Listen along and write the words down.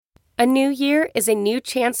A new year is a new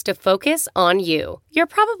chance to focus on you. You're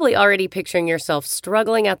probably already picturing yourself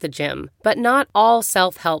struggling at the gym, but not all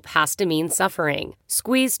self-help has to mean suffering.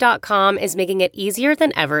 Squeeze.com is making it easier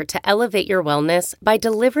than ever to elevate your wellness by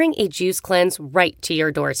delivering a juice cleanse right to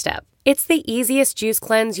your doorstep. It's the easiest juice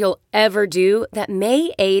cleanse you'll ever do that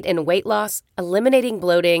may aid in weight loss, eliminating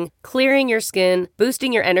bloating, clearing your skin,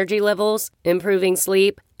 boosting your energy levels, improving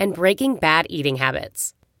sleep, and breaking bad eating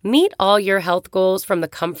habits. Meet all your health goals from the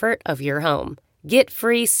comfort of your home. Get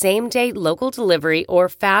free same-day local delivery or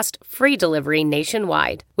fast free delivery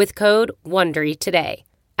nationwide with code WONDERY today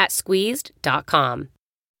at squeezed.com.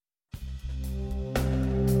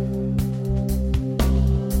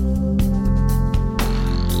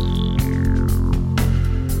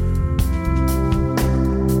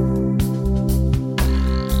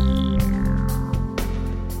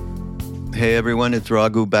 Hey everyone, it's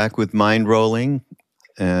Raghu back with Mind Rolling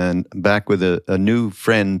and back with a new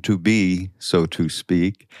friend to be, so to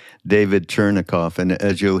speak, David Chernikoff. And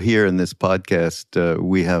as you'll hear in this podcast,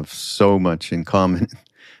 we have so much in common,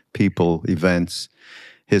 people, events,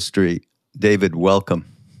 history. David, welcome.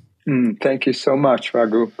 Thank you so much,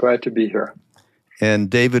 Raghu. Glad to be here. And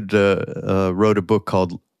David wrote a book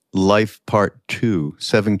called Life Part 2,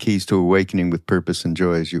 7 Keys to Awakening with Purpose and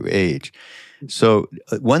Joy as You Age. So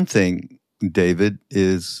one thing, David,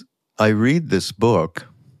 is I read this book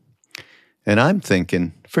and I'm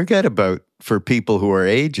thinking, forget about for people who are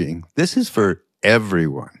aging. This is for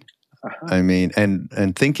everyone. I mean,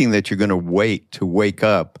 and thinking that you're going to wait to wake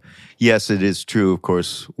up. Yes, it is true. Of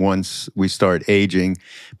course, once we start aging,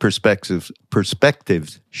 perspectives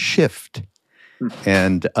shift.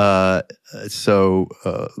 And but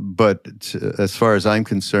as far as I'm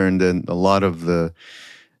concerned, and a lot of the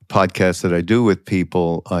podcasts that I do with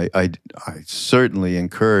people, I certainly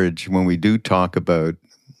encourage when we do talk about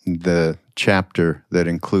the chapter that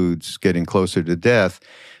includes getting closer to death,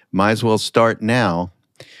 might as well start now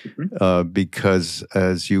because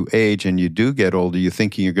as you age and you do get older, you're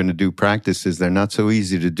thinking you're going to do practices. They're not so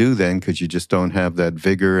easy to do then because you just don't have that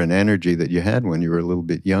vigor and energy that you had when you were a little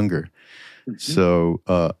bit younger. So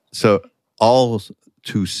all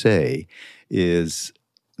to say is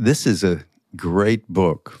this is a great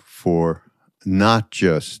book for not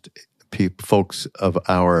just folks of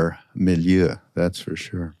our milieu, that's for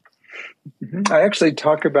sure. I actually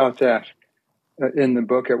talk about that in the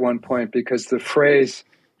book at one point because the phrase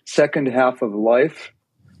second half of life,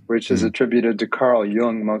 which is attributed to Carl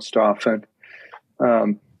Jung most often,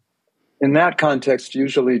 in that context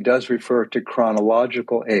usually does refer to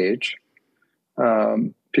chronological age,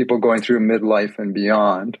 people going through midlife and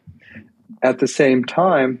beyond. At the same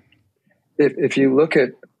time, if you look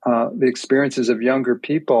at the experiences of younger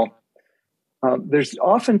people, there's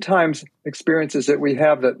oftentimes experiences that we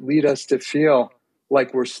have that lead us to feel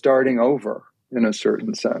like we're starting over in a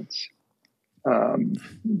certain sense.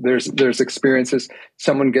 There's experiences,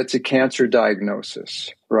 someone gets a cancer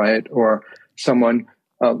diagnosis, right? Or someone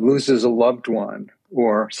loses a loved one,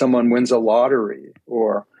 or someone wins a lottery,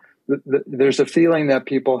 or there's a feeling that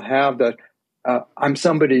people have that I'm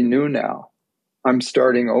somebody new now. I'm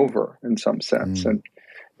starting over in some sense. And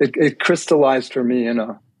it crystallized for me in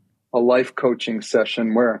a life coaching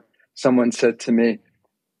session where someone said to me,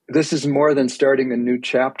 this is more than starting a new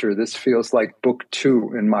chapter. This feels like book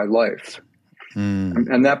 2 in my life.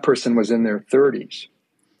 And that person was in their 30s.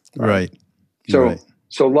 Right.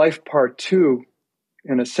 So life part 2,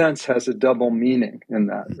 in a sense, has a double meaning in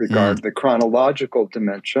that regard, the chronological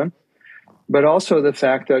dimension, but also the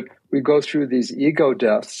fact that we go through these ego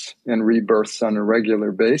deaths and rebirths on a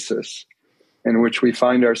regular basis in which we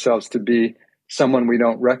find ourselves to be someone we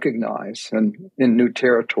don't recognize and in new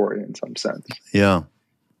territory in some sense. Yeah.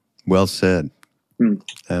 Well said.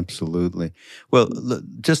 Absolutely. Well,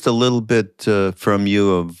 just a little bit from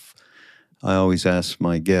you I always ask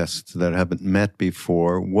my guests that haven't met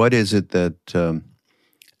before, what is it that,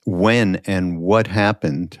 when and what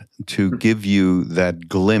happened to give you that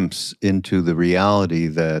glimpse into the reality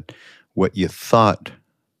that what you thought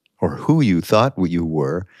or who you thought you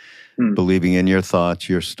were, believing in your thoughts,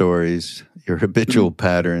 your stories, your habitual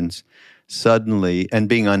patterns, suddenly, and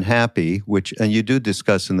being unhappy, and you do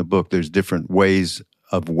discuss in the book, there's different ways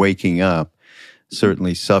of waking up.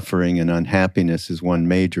 Certainly suffering and unhappiness is one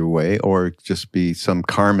major way, or just be some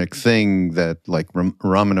karmic thing that, like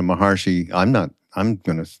Ramana Maharshi, I'm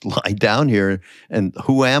going to lie down here, and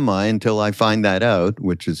who am I until I find that out,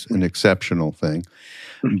 which is an exceptional thing.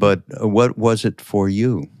 But what was it for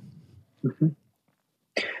you?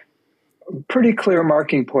 Pretty clear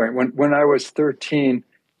marking point. When I was 13,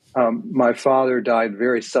 my father died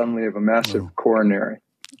very suddenly of a massive coronary.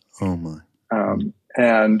 Oh, my.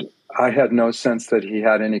 And I had no sense that he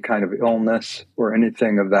had any kind of illness or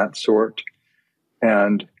anything of that sort.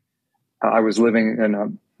 And I was living in a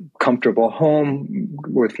comfortable home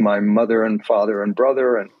with my mother and father and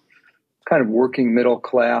brother, and kind of working middle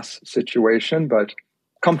class situation, but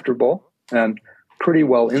comfortable and pretty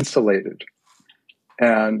well insulated.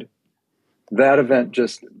 And that event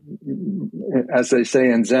just, as they say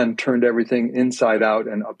in Zen, turned everything inside out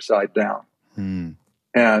and upside down.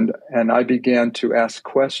 And I began to ask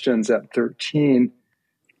questions at 13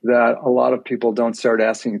 that a lot of people don't start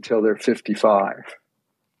asking until they're 55,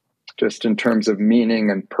 just in terms of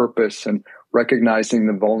meaning and purpose and recognizing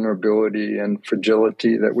the vulnerability and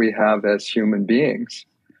fragility that we have as human beings,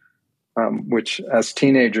 which as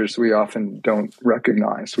teenagers we often don't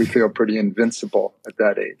recognize. We feel pretty invincible at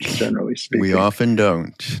that age, generally speaking. We often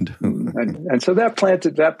don't. and so that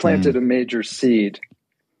planted a major seed.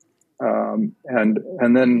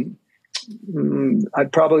 And then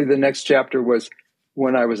probably the next chapter was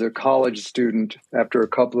when I was a college student, after a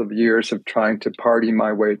couple of years of trying to party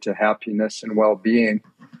my way to happiness and well-being,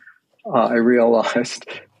 I realized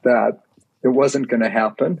that it wasn't going to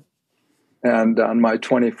happen. And on my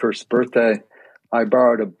 21st birthday, I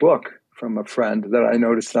borrowed a book from a friend that I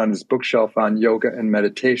noticed on his bookshelf on yoga and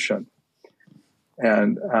meditation.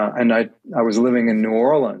 And I was living in New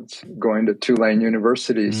Orleans, going to Tulane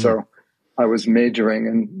University. So I was majoring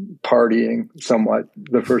in partying somewhat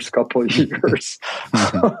the first couple of years.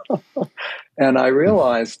 And I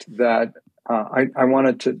realized that I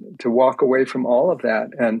wanted to walk away from all of that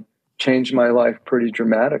and change my life pretty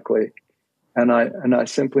dramatically. And I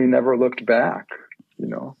simply never looked back,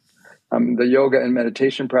 The yoga and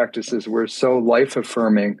meditation practices were so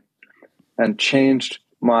life-affirming and changed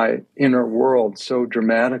my inner world so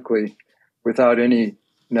dramatically without any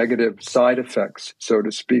negative side effects, so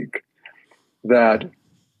to speak, that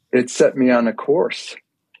it set me on a course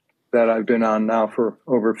that I've been on now for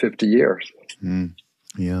over 50 years.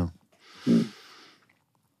 Yeah.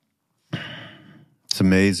 It's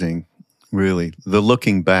amazing, really. The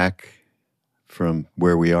looking back from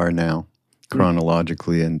where we are now,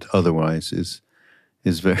 chronologically and otherwise, is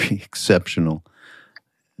very exceptional.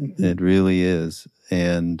 It really is.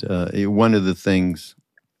 And one of the things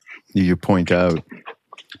you point out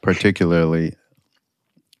particularly,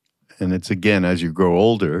 and it's again, as you grow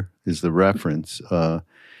older, is the reference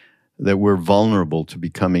that we're vulnerable to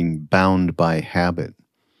becoming bound by habit.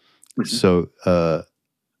 So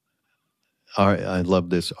I love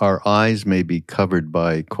this. Our eyes may be covered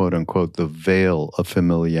by, quote unquote, the veil of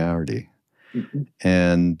familiarity.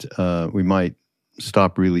 And we might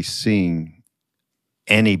stop really seeing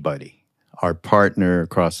anybody, our partner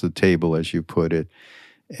across the table, as you put it,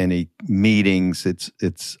 any meetings.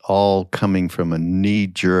 It's all coming from a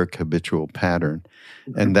knee-jerk habitual pattern.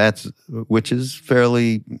 And which is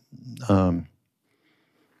fairly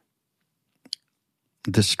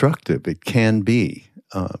destructive. It can be.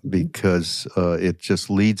 Because it just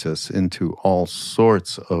leads us into all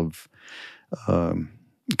sorts of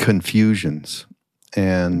confusions.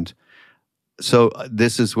 And so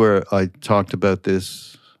this is where I talked about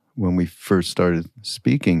this when we first started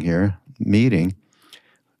speaking here, meeting.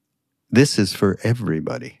 This is for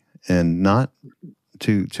everybody, and not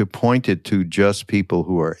to point it to just people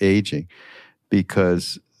who are aging,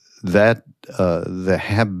 because that the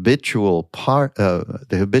habitual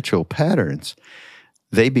patterns,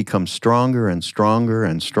 they become stronger and stronger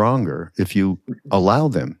and stronger if you allow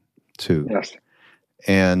them to. Yes.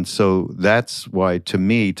 And so that's why, to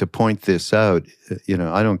me, to point this out,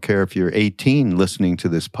 I don't care if you're 18 listening to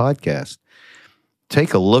this podcast,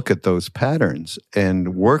 take a look at those patterns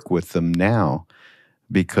and work with them now,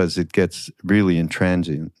 because it gets really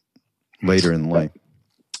intransient later in life.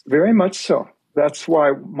 Very much so. That's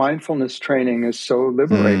why mindfulness training is so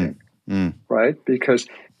liberating, right? Because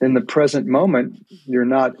in the present moment, you're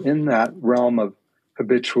not in that realm of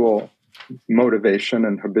habitual motivation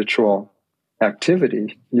and habitual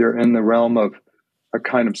activity. You're in the realm of a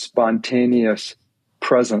kind of spontaneous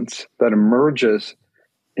presence that emerges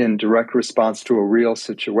in direct response to a real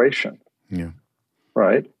situation. Yeah.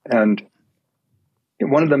 Right? And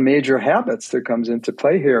one of the major habits that comes into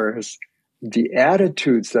play here is the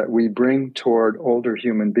attitudes that we bring toward older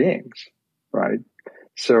human beings, right?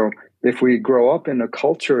 So if we grow up in a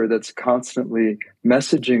culture that's constantly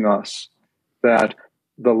messaging us that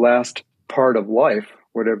the last part of life,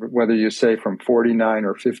 whether you say from 49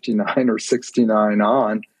 or 59 or 69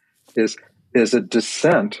 on, is a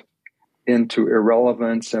descent into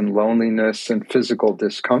irrelevance and loneliness and physical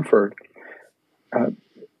discomfort.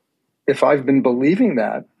 If I've been believing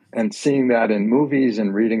that and seeing that in movies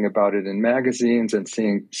and reading about it in magazines and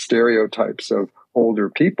seeing stereotypes of older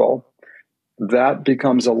people, that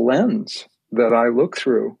becomes a lens that I look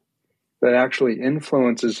through that actually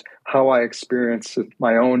influences how I experience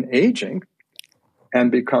my own aging,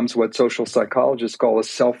 and becomes what social psychologists call a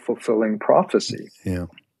self-fulfilling prophecy. Yeah.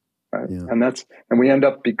 Right? Yeah. And we end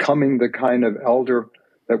up becoming the kind of elder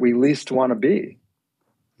that we least want to be,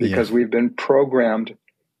 because we've been programmed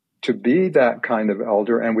to be that kind of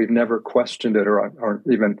elder, and we've never questioned it or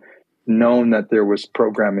even known that there was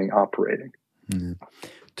programming operating. Yeah.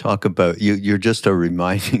 Talk about, you're just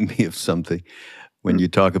reminding me of something when you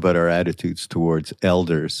talk about our attitudes towards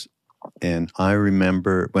elders. And I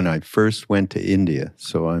remember when I first went to India,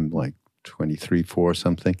 so I'm like 23, 4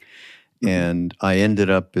 something, and I ended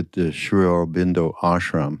up at the Sri Aurobindo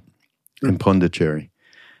ashram in Pondicherry.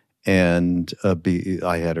 And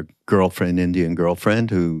I had a girlfriend, Indian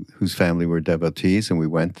girlfriend, whose family were devotees, and we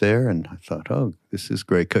went there, and I thought, oh, this is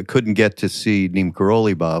great. Couldn't get to see Neem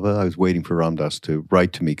Karoli Baba. I was waiting for Ram Dass to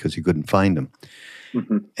write to me because he couldn't find him.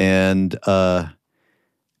 And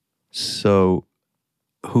so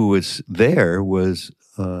who was there was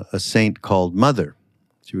a saint called Mother.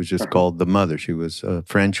 She was just called the Mother. She was a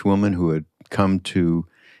French woman who had come to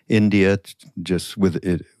India just with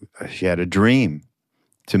it. She had a dream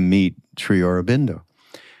to meet Sri Aurobindo,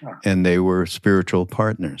 and they were spiritual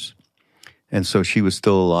partners. And so she was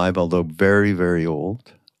still alive, although very, very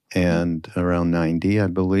old, and around 90, I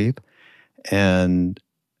believe. And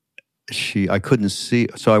I couldn't see,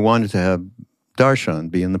 so I wanted to have darshan,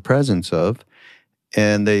 be in the presence of,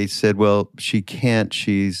 and they said, well, she can't,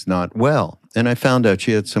 she's not well. And I found out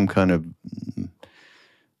she had some kind of,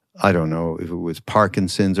 I don't know if it was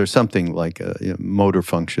Parkinson's or something like a motor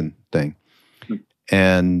function thing.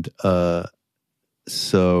 And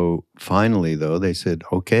so finally, though, they said,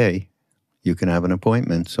 okay, you can have an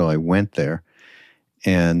appointment. So I went there,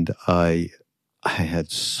 and I had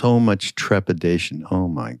so much trepidation. Oh,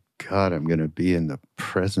 my God, I'm going to be in the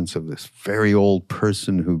presence of this very old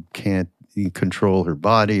person who can't control her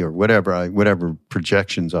body or whatever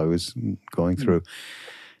projections I was going through.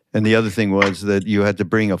 And the other thing was that you had to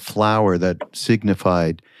bring a flower that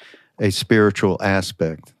signified a spiritual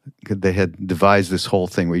aspect. They had devised this whole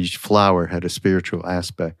thing where each flower had a spiritual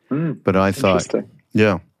aspect. But I thought,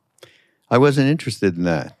 I wasn't interested in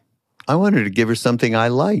that. I wanted to give her something I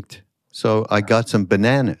liked. So I got some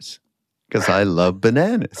bananas because I love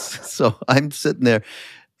bananas. So I'm sitting there,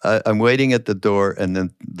 I'm waiting at the door, and then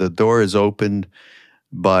the door is opened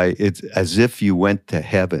by, it's as if you went to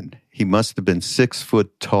heaven. He must have been 6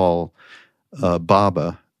 foot tall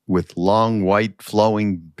Baba, with long white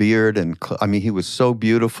flowing beard, and I mean, he was so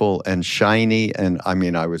beautiful and shiny, and I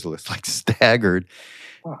mean, I was like staggered.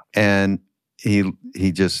 And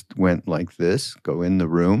he just went like this, go in the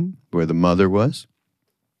room where the Mother was,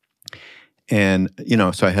 and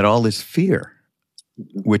so I had all this fear,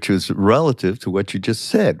 which was relative to what you just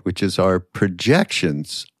said, which is our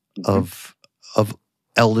projections of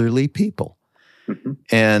elderly people,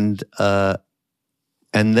 and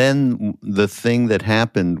then the thing that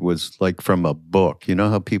happened was like from a book. You know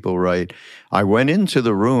how people write, I went into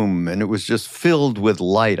the room and it was just filled with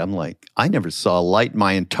light. I'm like, I never saw light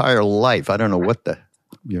my entire life. I don't know what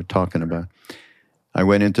you're talking about. I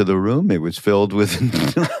went into the room. It was filled with,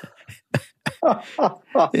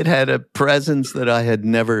 it had a presence that I had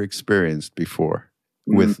never experienced before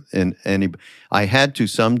I had to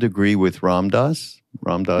some degree with Ram Dass.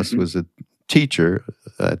 Ram Dass was a teacher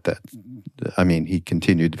at that. I mean, he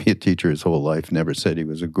continued to be a teacher his whole life, never said he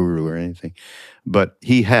was a guru or anything. But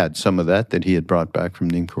he had some of that he had brought back from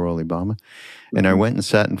Neem Karoli Baba. And I went and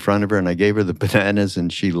sat in front of her, and I gave her the bananas,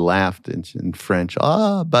 and she laughed in French,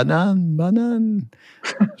 banan,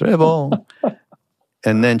 très bon.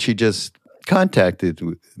 And then she just contacted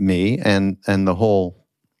me, and the whole,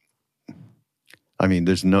 I mean,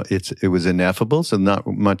 it was ineffable, so not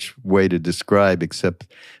much way to describe except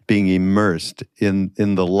being immersed in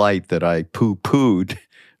the light that I poo-pooed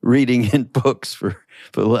reading in books for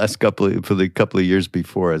the couple of years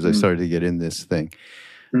before, as I started to get in this thing.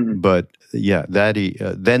 But yeah,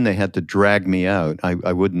 then they had to drag me out.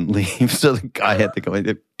 I wouldn't leave, so the guy had to go,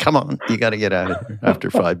 come on, you got to get out of here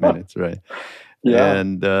after 5 minutes, right? Yeah.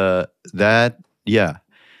 And that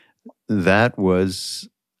was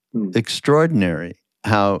extraordinary.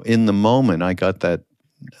 How in the moment I got that.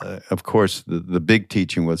 Of course, the big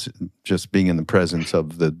teaching was just being in the presence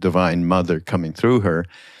of the Divine Mother coming through her,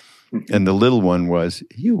 and the little one was,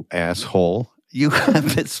 you asshole, you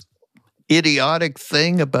have this idiotic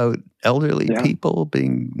thing about elderly people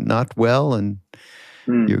being not well, and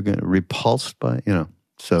you're going to repulsed by,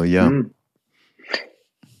 So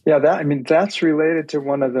that's related to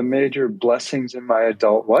one of the major blessings in my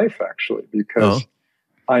adult life, actually, because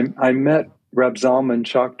I met Reb Zalman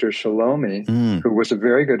Chachter Shalomi, who was a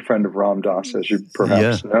very good friend of Ram Dass, as you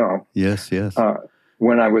perhaps know. Yes.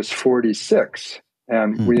 When I was 46,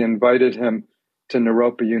 and we invited him to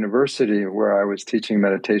Naropa University, where I was teaching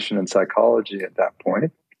meditation and psychology at that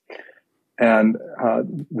point. And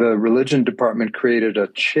the religion department created a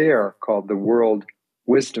chair called the World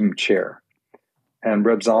Wisdom Chair. And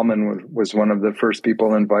Reb Zalman was one of the first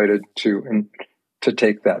people invited to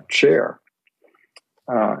take that chair.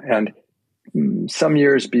 And some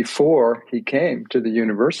years before he came to the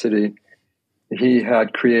university, he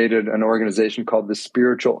had created an organization called the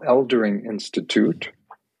Spiritual Eldering Institute,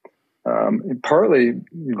 partly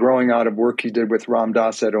growing out of work he did with Ram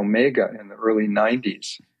Dass at Omega in the early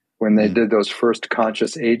 90s, when they did those first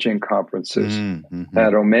conscious aging conferences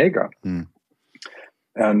at Omega. And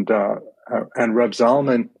Reb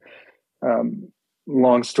Zalman,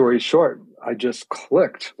 long story short, I just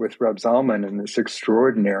clicked with Reb Zalman in this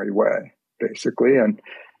extraordinary way, basically.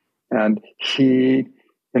 And he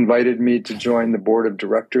invited me to join the board of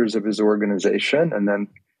directors of his organization. And then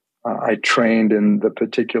I trained in the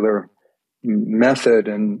particular method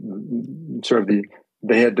and sort of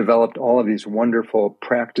they had developed all of these wonderful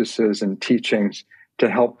practices and teachings to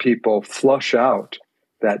help people flush out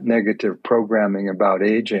that negative programming about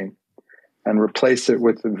aging and replace it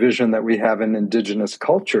with the vision that we have in indigenous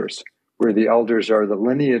cultures, where the elders are the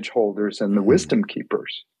lineage holders and the wisdom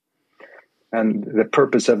keepers. And the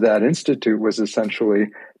purpose of that institute was essentially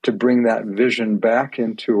to bring that vision back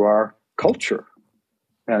into our culture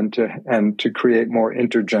and to create more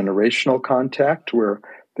intergenerational contact where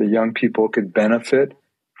the young people could benefit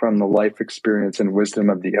from the life experience and wisdom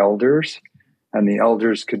of the elders, and the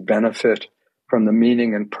elders could benefit from the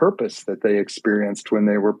meaning and purpose that they experienced when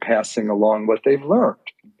they were passing along what they've learned.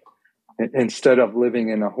 Instead of living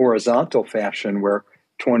in a horizontal fashion where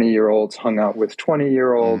 20-year-olds hung out with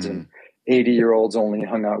 20-year-olds and 80-year-olds only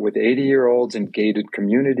hung out with 80-year-olds in gated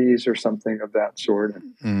communities or something of that sort.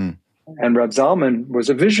 And Reb Zalman was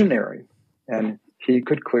a visionary, and he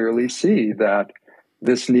could clearly see that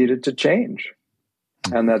this needed to change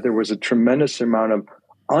and that there was a tremendous amount of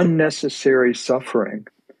unnecessary suffering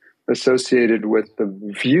associated with the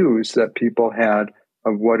views that people had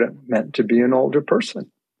of what it meant to be an older person.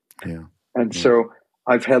 And so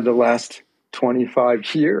I've had the last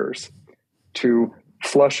 25 years to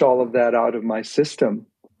flush all of that out of my system.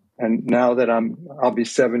 And now that I'll be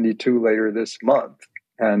 72 later this month.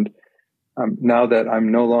 And now that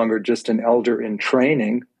I'm no longer just an elder in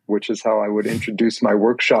training, which is how I would introduce my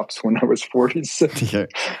workshops when I was 46.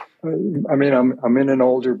 I mean, I'm in an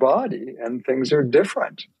older body and things are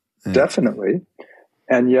different, definitely.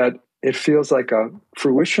 And yet it feels like a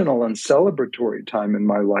fruitional and celebratory time in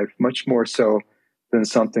my life, much more so than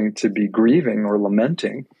something to be grieving or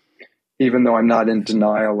lamenting, even though I'm not in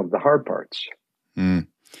denial of the hard parts.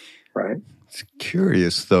 Right? It's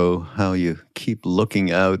curious, though, how you keep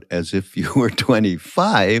looking out as if you were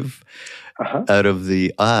 25 out of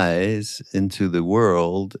the eyes into the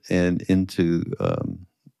world and into,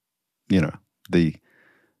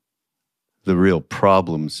 the real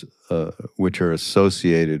problems which are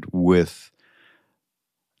associated with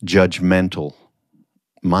judgmental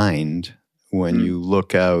mind when you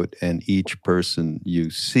look out and each person you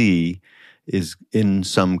see is in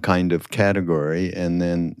some kind of category. And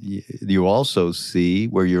then you also see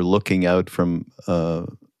where you're looking out from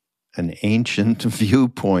an ancient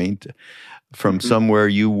viewpoint from somewhere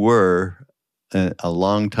you were a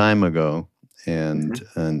long time ago. And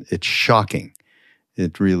it's shocking.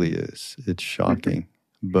 It really is. It's shocking.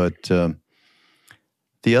 But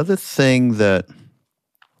the other thing that,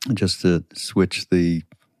 just to switch the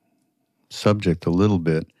subject a little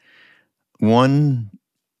bit, one,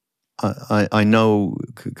 I know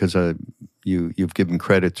because you've given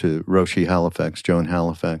credit to Roshi Halifax, Joan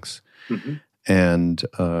Halifax, and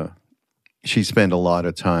she spent a lot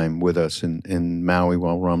of time with us in Maui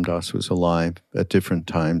while Ram Dass was alive at different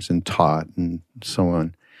times and taught and so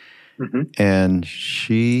on. And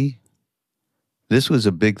this was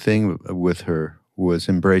a big thing with her, was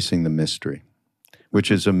embracing the mystery, which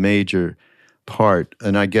is a major part.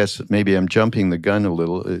 And I guess maybe I'm jumping the gun a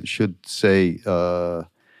little. It should say,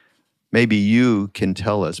 maybe you can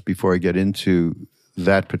tell us, before I get into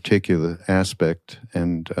that particular aspect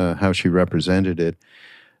and how she represented it,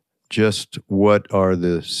 just what are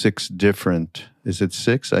the 6 different, is it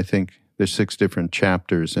 6? I think there's 6 different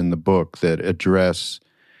chapters in the book that address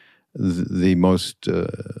the most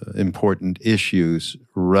important issues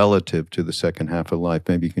relative to the second half of life.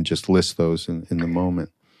 Maybe you can just list those in the moment.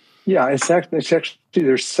 Yeah, it's actually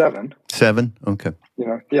there's 7. 7? Okay.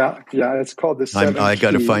 Yeah, it's called the 7 I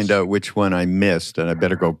got to keys. find out which one I missed, and I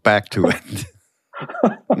better go back to it.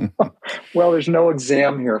 Well, there's no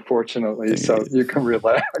exam here, fortunately, so you can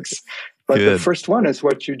relax. But Good. The first one is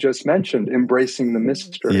what you just mentioned, embracing the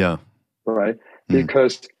mystery. Yeah. Right?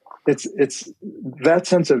 Because it's that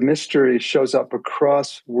sense of mystery shows up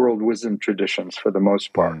across world wisdom traditions for the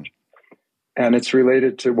most part. And it's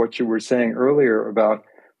related to what you were saying earlier about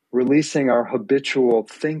releasing our habitual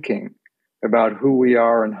thinking about who we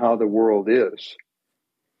are and how the world is.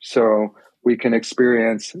 So we can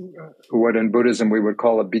experience what in Buddhism we would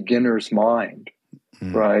call a beginner's mind,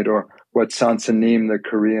 right? Or what Sansanim, the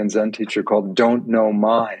Korean Zen teacher, called don't know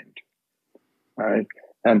mind, right?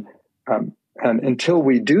 And until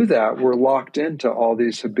we do that, we're locked into all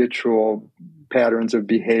these habitual patterns of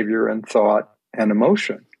behavior and thought and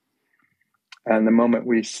emotion. And the moment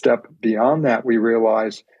we step beyond that, we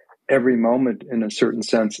realize every moment, in a certain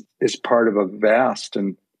sense, is part of a vast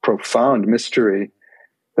and profound mystery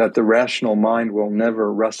that the rational mind will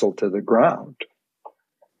never wrestle to the ground.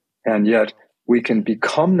 And yet we can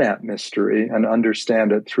become that mystery and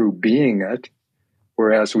understand it through being it,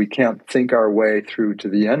 whereas we can't think our way through to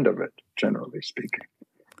the end of it, generally speaking.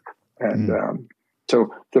 And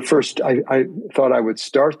so the first, I thought I would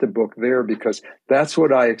start the book there because that's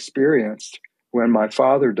what I experienced when my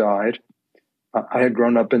father died. I had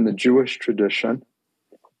grown up in the Jewish tradition,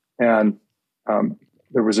 and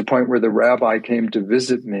there was a point where the rabbi came to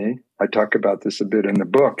visit me. I talk about this a bit in the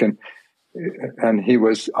book, and he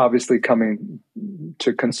was obviously coming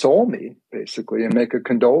to console me, basically, and make a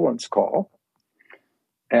condolence call.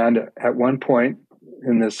 And at one point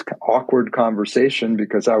in this awkward conversation,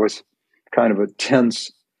 because I was kind of a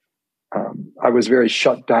tense, I was very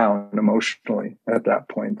shut down emotionally at that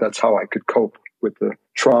point. That's how I could cope with the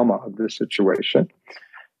trauma of the situation.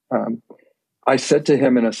 I said to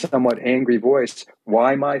him in a somewhat angry voice,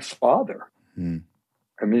 "Why my father?"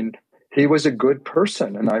 I mean, he was a good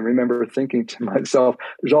person. And I remember thinking to myself,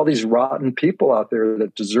 there's all these rotten people out there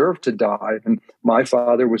that deserve to die. And my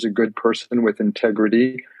father was a good person with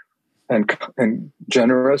integrity and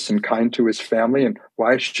generous and kind to his family. And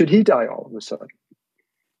why should he die all of a sudden?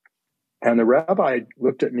 And the rabbi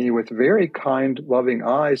looked at me with very kind, loving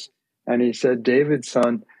eyes. And he said, "David,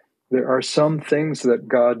 son, there are some things that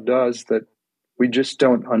God does that we just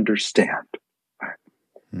don't understand."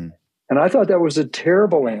 And I thought that was a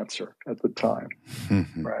terrible answer at the time,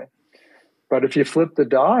 right? But if you flip the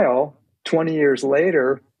dial, 20 years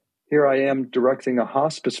later, here I am directing a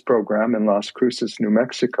hospice program in Las Cruces, New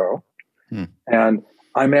Mexico. And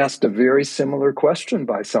I'm asked a very similar question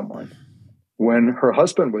by someone when her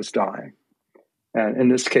husband was dying. And in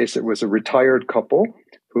this case, it was a retired couple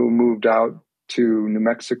who moved out to New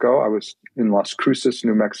Mexico. I was in Las Cruces,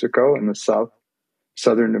 New Mexico, in the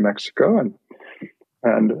southern New Mexico. And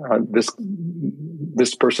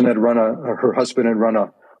this person had her husband had run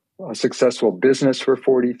a successful business for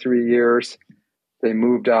 43 years. They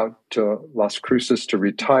moved out to Las Cruces to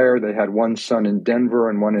retire. They had one son in Denver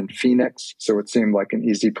and one in Phoenix. So it seemed like an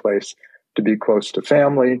easy place to be close to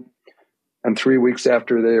family. And 3 weeks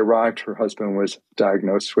after they arrived, her husband was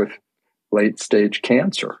diagnosed with late-stage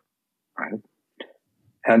cancer, right?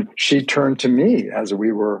 And she turned to me as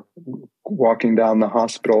we were walking down the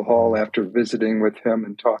hospital hall after visiting with him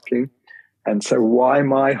and talking and said, "Why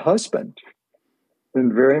my husband?"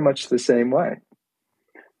 In very much the same way.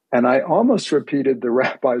 And I almost repeated the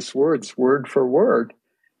rabbi's words word for word,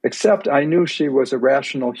 except I knew she was a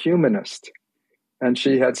rational humanist. And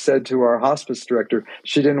she had said to our hospice director,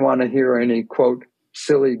 she didn't want to hear any, quote,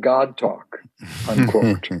 silly God talk,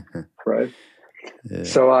 unquote, right? Yeah.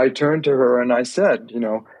 So I turned to her and I said,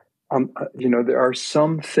 there are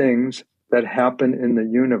some things that happen in the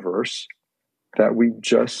universe that we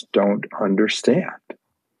just don't understand.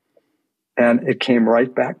 And it came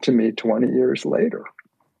right back to me 20 years later.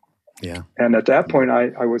 Yeah. And at that point,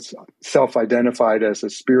 I was self-identified as a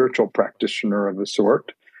spiritual practitioner of the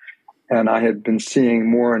sort. And I had been seeing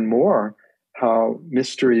more and more how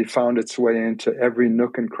mystery found its way into every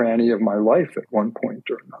nook and cranny of my life at one point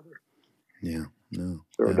or another. Yeah. No.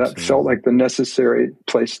 So absolutely. That felt like the necessary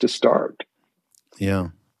place to start. Yeah.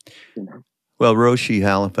 Well, Roshi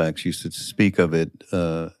Halifax used to speak of it,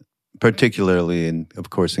 particularly in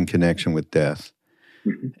connection with death,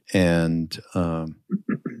 and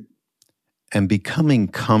becoming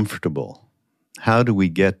comfortable. How do we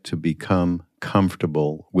get to become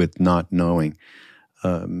comfortable with not knowing?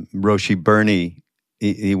 Roshi Bernie,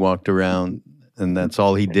 he walked around, and that's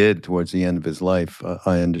all he did towards the end of his life.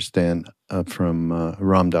 I understand from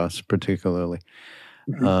Ram Dass particularly,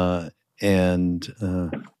 and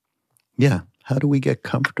Yeah. How do we get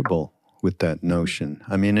comfortable with that notion?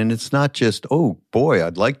 I mean, and it's not just, oh, boy,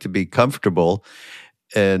 I'd like to be comfortable,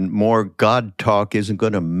 and more God talk isn't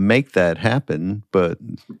going to make that happen, but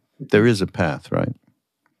there is a path, right?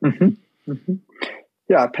 Mm-hmm. Mm-hmm.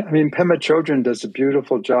 Yeah, I mean, Pema Chodron does a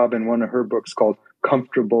beautiful job in one of her books called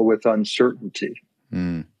Comfortable with Uncertainty,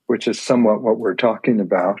 which is somewhat what we're talking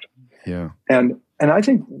about. Yeah. And I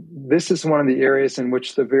think this is one of the areas in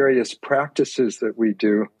which the various practices that we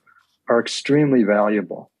do are extremely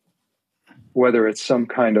valuable, whether it's some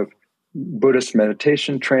kind of Buddhist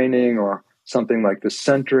meditation training or something like the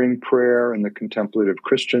centering prayer in the contemplative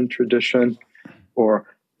Christian tradition, or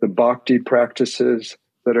the bhakti practices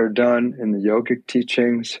that are done in the yogic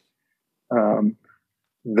teachings,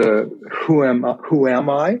 the who am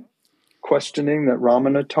I questioning that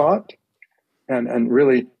Ramana taught, and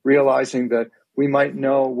really realizing that we might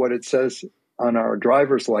know what it says on our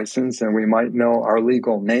driver's license, and we might know our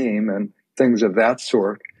legal name and things of that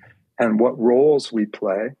sort, and what roles we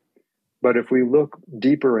play. But if we look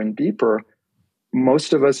deeper and deeper,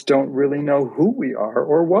 most of us don't really know who we are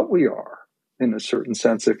or what we are, in a certain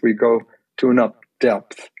sense, if we go to enough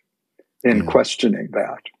depth in questioning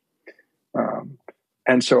that.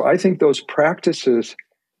 And so I think those practices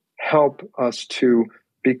help us to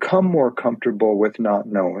become more comfortable with not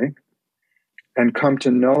knowing and come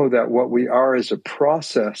to know that what we are is a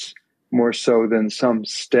process more so than some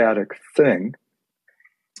static thing,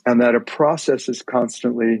 and that a process is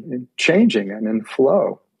constantly changing and in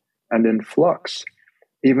flow and in flux.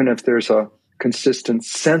 Even if there's a consistent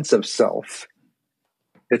sense of self,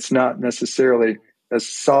 it's not necessarily as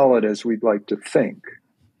solid as we'd like to think.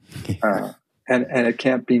 And it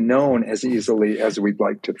can't be known as easily as we'd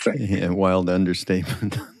like to think. Yeah, wild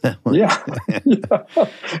understatement. Yeah.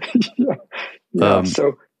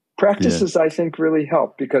 So practices, I think, really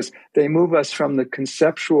help because they move us from the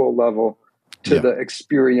conceptual level to the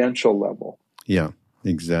experiential level. Yeah,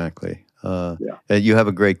 exactly. You have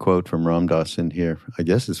a great quote from Ram Dass in here. I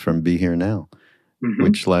guess it's from Be Here Now,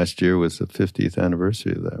 which last year was the 50th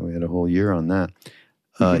anniversary of that. We had a whole year on that.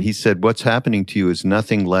 He said, what's happening to you is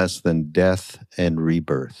nothing less than death and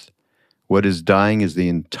rebirth. What is dying is the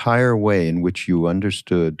entire way in which you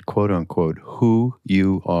understood, quote unquote, who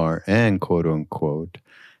you are and, quote unquote,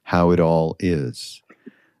 how it all is.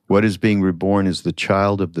 What is being reborn is the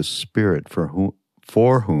child of the Spirit for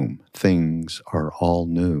whom things are all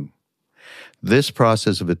new. This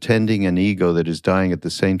process of attending an ego that is dying at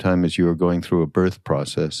the same time as you are going through a birth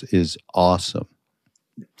process is awesome.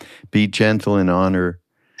 Be gentle and honor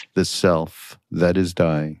the self that is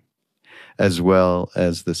dying, as well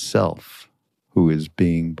as the self who is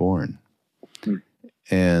being born.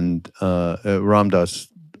 And Ram Dass,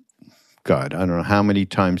 God, I don't know how many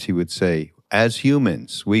times he would say, as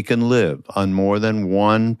humans, we can live on more than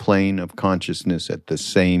one plane of consciousness at the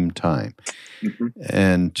same time.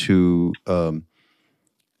 And to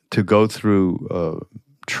go through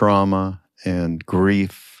trauma and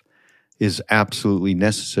grief is absolutely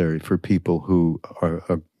necessary for people who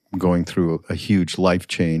are going through a huge life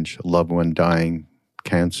change, a loved one dying,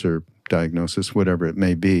 cancer diagnosis, whatever it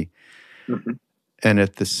may be. And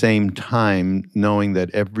at the same time, knowing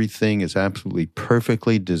that everything is absolutely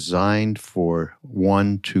perfectly designed for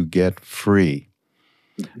one to get free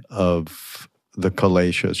of the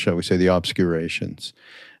kaleshas, shall we say, the obscurations,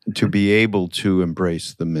 to be able to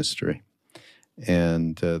embrace the mystery.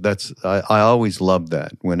 And I always loved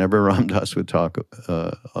that. Whenever Ram Dass would talk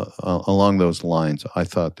along those lines, I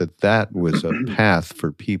thought that was a path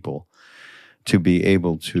for people to be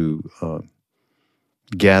able to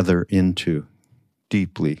gather into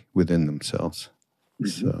deeply within themselves.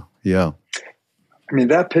 So, yeah. I mean,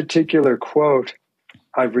 that particular quote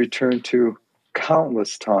I've returned to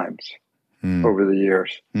countless times over the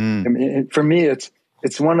years. I mean, for me, it's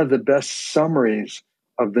one of the best summaries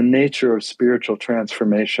of the nature of spiritual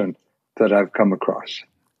transformation that I've come across.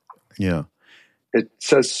 Yeah. It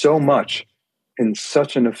says so much in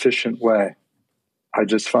such an efficient way. I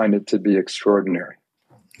just find it to be extraordinary.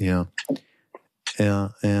 Yeah.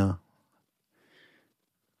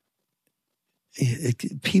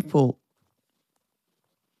 People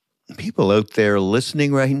out there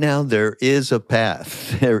listening right now, there is a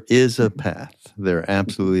path. There is a path. There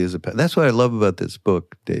absolutely is a path. That's what I love about this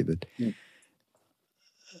book, David.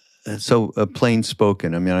 So plain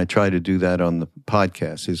spoken. I mean, I try to do that on the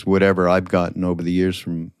podcast, is whatever I've gotten over the years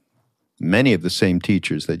from many of the same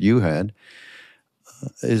teachers that you had,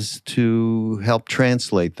 is to help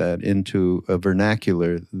translate that into a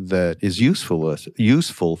vernacular that is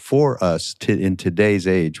useful for us in today's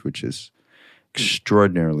age, which is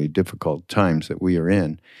extraordinarily difficult times that we are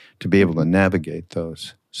in, to be able to navigate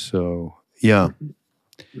those. So, yeah.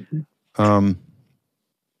 Here's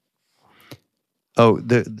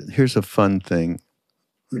a fun thing.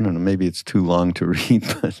 I don't know, maybe it's too long to read,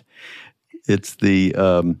 but it's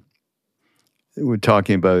we're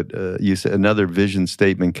talking about, you said another vision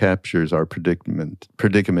statement captures our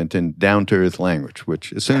predicament in down-to-earth language,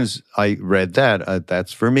 which as soon as I read that,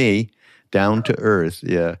 that's for me. Down to earth,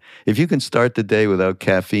 yeah. If you can start the day without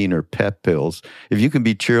caffeine or pep pills, if you can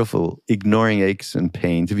be cheerful, ignoring aches and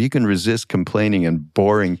pains, if you can resist complaining and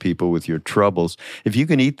boring people with your troubles, if you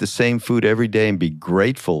can eat the same food every day and be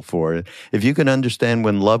grateful for it, if you can understand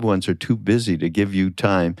when loved ones are too busy to give you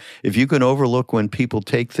time, if you can overlook when people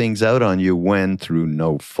take things out on you when, through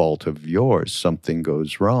no fault of yours, something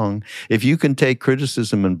goes wrong, if you can take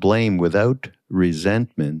criticism and blame without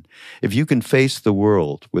resentment, if you can face the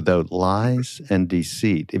world without lies and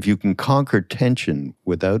deceit, if you can conquer tension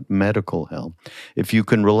without medical help, if you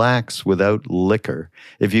can relax without liquor,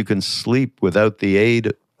 if you can sleep without the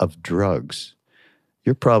aid of drugs,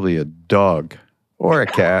 you're probably a dog or a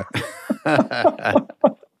cat.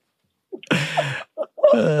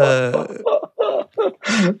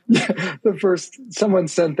 Someone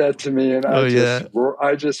sent that to me, and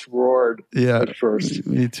I just roared at first.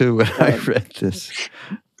 Me too when I read this.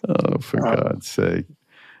 Oh, for God's sake!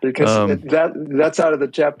 Because that's out of the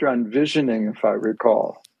chapter on visioning, if I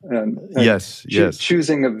recall, and yes,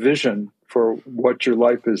 choosing a vision for what your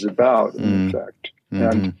life is about, in effect,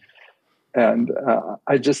 and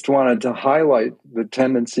I just wanted to highlight the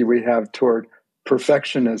tendency we have toward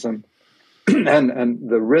perfectionism and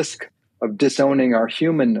the risk of disowning our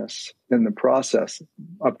humanness in the process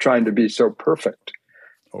of trying to be so perfect.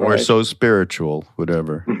 Or so spiritual,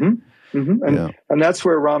 whatever. And that's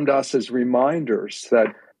where Ram Dass's reminders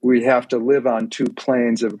that we have to live on two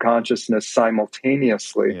planes of consciousness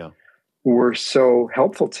simultaneously were so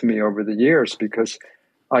helpful to me over the years, because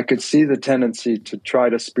I could see the tendency to try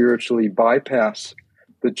to spiritually bypass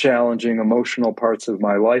the challenging emotional parts of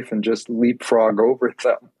my life and just leapfrog over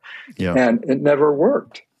them. And it never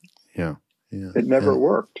worked. It never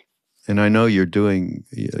worked. And I know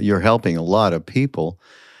you're helping a lot of people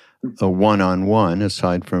one-on-one,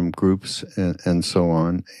 aside from groups and so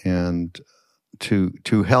on. And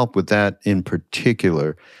to help with that in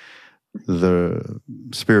particular, the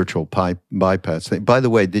spiritual bypass thing. By the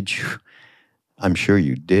way, I'm sure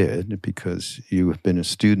you did, because you have been a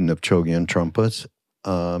student of Chogyam Trungpa's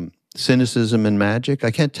Cynicism and Magic.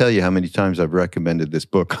 I can't tell you how many times I've recommended this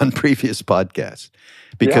book on previous podcasts,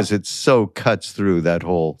 because it so cuts through that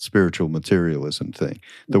whole spiritual materialism thing.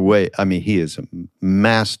 The way, he is a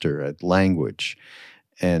master at language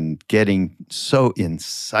and getting so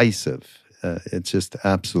incisive. It's just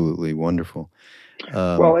absolutely wonderful.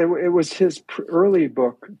 Well, it was his early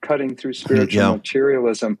book, Cutting Through Spiritual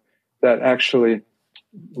Materialism, that actually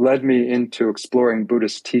led me into exploring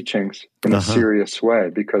Buddhist teachings in a serious way,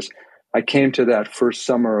 because I came to that first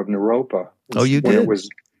summer of Naropa. Oh, you did? When it was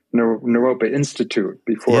Naropa Institute,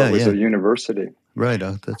 before it was a university. Right,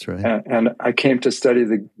 that's right. And I came to study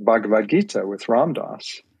the Bhagavad Gita with Ram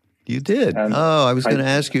Dass. You did? And I was going to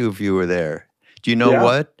ask you if you were there. Do you know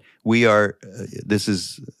what? We are, this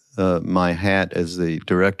is my hat as the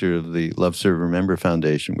director of the Love, Serve, Remember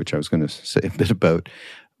Foundation, which I was going to say a bit about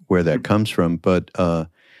where that comes from, but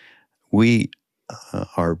we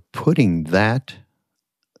are putting that,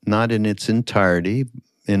 not in its entirety,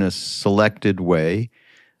 in a selected way,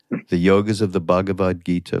 the yogas of the Bhagavad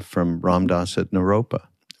Gita from Ram Dass at Naropa.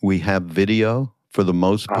 We have video for the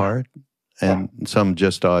most part, and some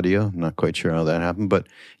just audio. I'm not quite sure how that happened, but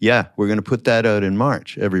we're going to put that out in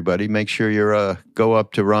March. Everybody, make sure you go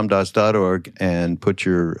up to ramdass.org and put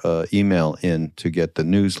your email in to get the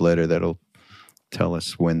newsletter that'll tell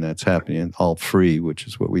us when that's happening, all free, which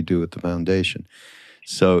is what we do at the foundation.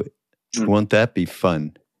 So won't that be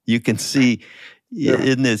fun? You can see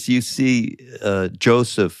in this, you see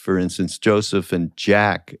Joseph, for instance, Joseph and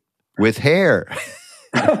Jack with hair.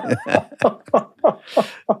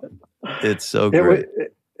 It's so great.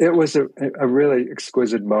 It was a really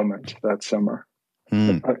exquisite moment that summer.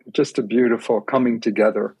 Just a beautiful coming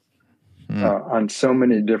together on so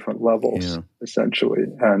many different levels, essentially.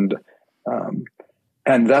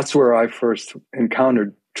 And that's where I first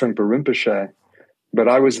encountered Trungpa Rinpoche. But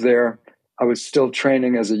I was there. I was still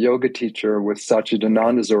training as a yoga teacher with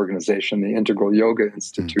Satchidananda's organization, the Integral Yoga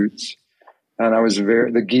Institutes. And I was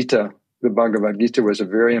the Bhagavad Gita was a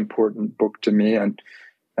very important book to me. And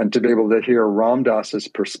to be able to hear Ram Dass's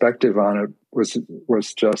perspective on it was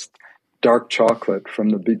just dark chocolate from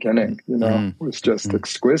the beginning. It was just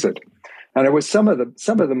exquisite. And it was some of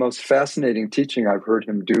the most fascinating teaching I've heard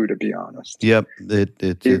him do, to be honest. Yep,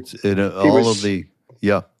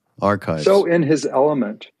 Yeah, archives. So in his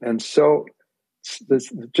element, and so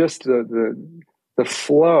just the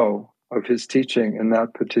flow of his teaching in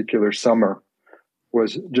that particular summer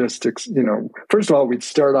was just, first of all, we'd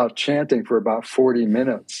start out chanting for about 40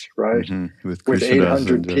 minutes, right? Mm-hmm. With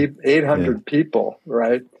 800 people,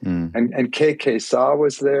 right? Mm. And K.K. Saw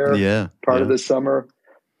was there part of the summer.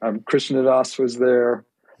 Krishnadas was there.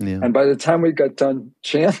 Yeah. And by the time we got done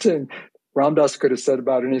chanting, Ram Dass could have said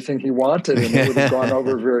about anything he wanted, and it would have gone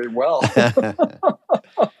over very well.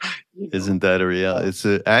 Isn't that a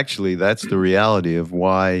reality? Actually, that's the reality of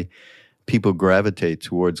why people gravitate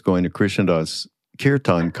towards going to Krishnadas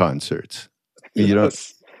Kirtan concerts.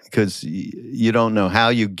 Yes. Because you don't know how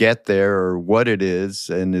you get there or what it is,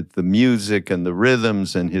 and the music and the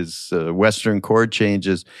rhythms and his Western chord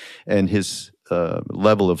changes and his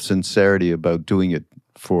level of sincerity about doing it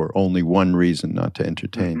for only one reason, not to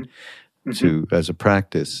entertain, as a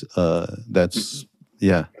practice. That's,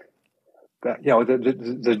 yeah.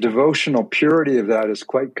 The devotional purity of that is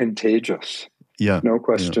quite contagious. Yeah. No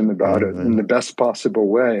question about it, in the best possible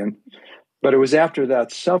way. But it was after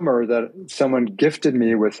that summer that someone gifted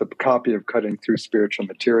me with a copy of Cutting Through Spiritual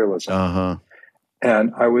Materialism. Uh-huh.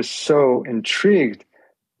 And I was so intrigued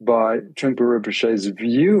by Trungpa Rinpoche's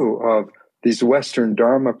view of these Western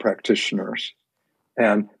Dharma practitioners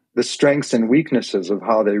and the strengths and weaknesses of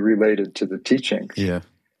how they related to the teachings. Yeah.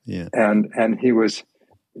 And he was,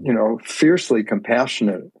 fiercely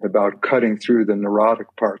compassionate about cutting through the neurotic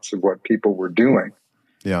parts of what people were doing.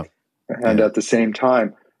 Yeah. And at the same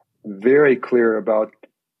time, very clear about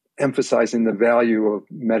emphasizing the value of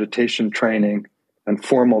meditation training and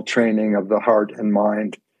formal training of the heart and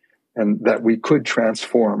mind, and that we could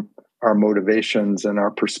transform our motivations and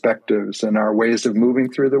our perspectives and our ways of moving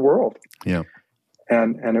through the world. Yeah.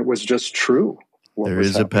 And it was just true. There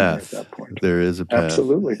is a path. At that point. There is a path.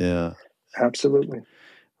 Absolutely. Yeah. Absolutely.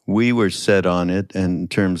 We were set on it, and in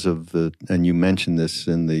terms of and you mentioned this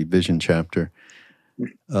in the Vision chapter,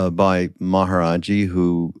 by Maharaji,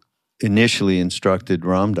 who initially instructed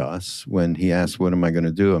Ram Dass when he asked, what am I going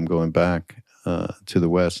to do? I'm going back to the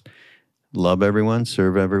West. Love everyone,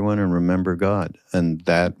 serve everyone, and remember God. And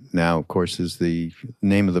that now, of course, is the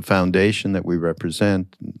name of the foundation that we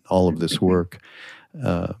represent, all of this work.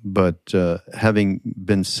 But having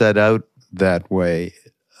been set out that way,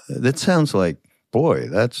 that sounds like, boy,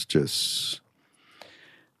 that's just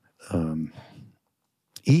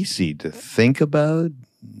easy to think about,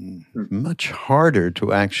 much harder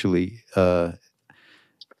to actually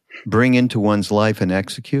bring into one's life and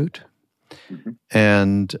execute.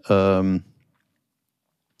 And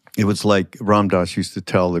it was like Ram Dass used to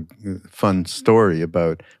tell a fun story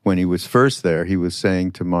about when he was first there. He was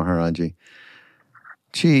saying to Maharaji,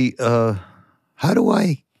 gee, how do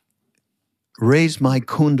I raise my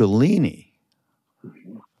kundalini?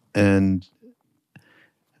 And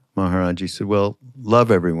Maharaji said, well,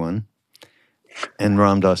 love everyone. And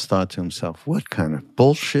Ram Dass thought to himself, what kind of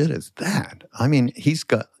bullshit is that? I mean,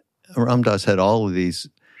 Ram Dass had all of these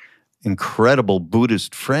incredible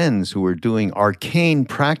Buddhist friends who were doing arcane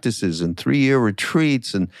practices and 3-year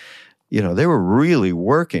retreats, and, they were really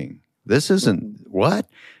working. This isn't what?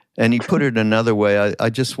 And he put it another way, I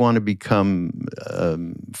just want to become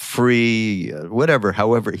free, whatever.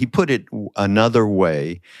 However, he put it another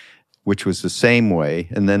way, which was the same way.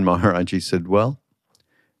 And then Maharaji said, well,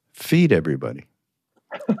 feed everybody.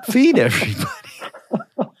 Feed everybody.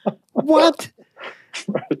 What?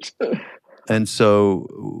 Right. And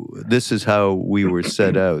so this is how we were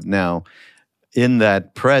set out. Now, in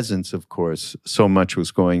that presence, of course, so much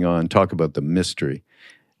was going on. Talk about the mystery.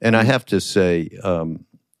 And I have to say,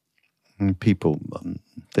 people,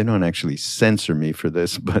 they don't actually censor me for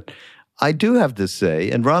this, but I do have to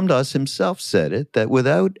say, and Ram Dass himself said it, that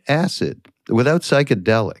without acid, without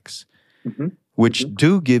psychedelics, which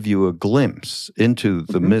do give you a glimpse into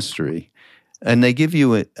the mystery, and they give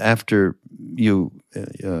you, after you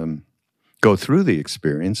go through the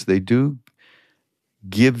experience, they do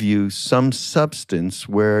give you some substance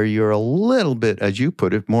where you're a little bit, as you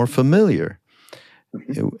put it, more familiar.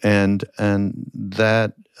 And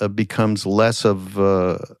that becomes less of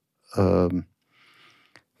kind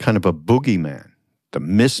of a boogeyman. The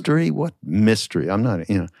mystery? What mystery? I'm not,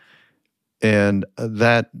 and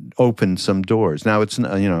that opened some doors. Now, it's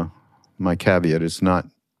not, my caveat is not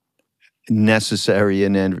necessary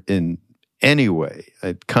in any way.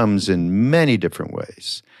 It comes in many different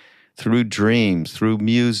ways, through dreams, through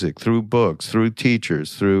music, through books, through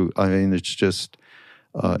teachers, it's just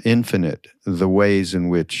infinite, the ways in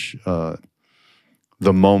which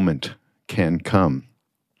the moment can come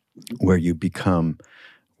where you become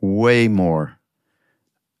way more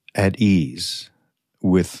at ease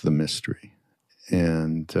with the mystery.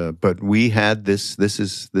 And but we had this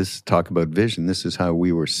talk about vision. This is how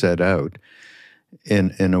we were set out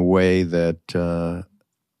in a way that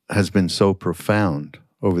has been so profound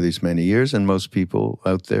over these many years. And most people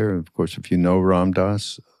out there, of course, if you know Ram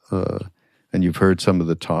Dass and you've heard some of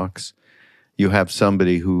the talks, you have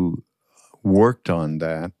somebody who worked on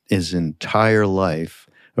that his entire life,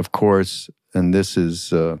 of course. And this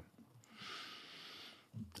is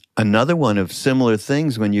another one of similar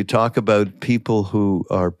things when you talk about people who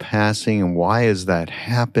are passing and why is that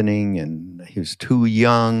happening, and he was too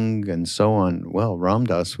young and so on. Well, Ram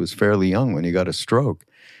Dass was fairly young when he got a stroke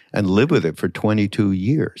and lived with it for 22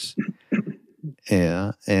 years.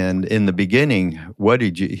 Yeah, and in the beginning, what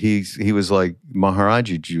did you? He was like,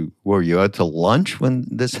 Maharaj, were you out to lunch when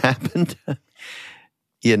this happened?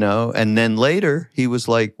 You know, and then later he was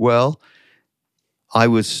like, well, I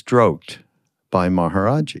was stroked by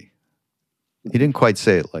Maharaji. He didn't quite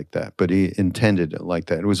say it like that, but he intended it like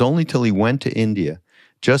that. It was only till he went to India,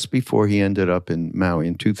 just before he ended up in Maui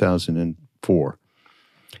in 2004,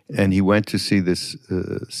 and he went to see this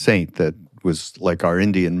saint that was like our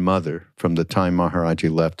Indian mother from the time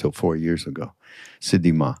Maharaji left till 4 years ago,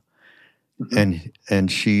 Siddhi Ma. Mm-hmm.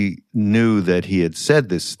 And she knew that he had said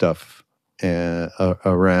this stuff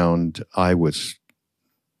around, I was,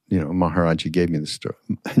 Maharaji gave me the story.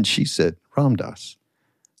 And she said, Ram Dass,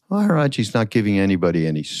 Maharaji's not giving anybody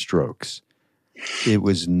any strokes. It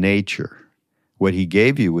was nature. What he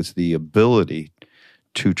gave you was the ability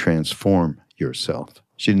to transform yourself.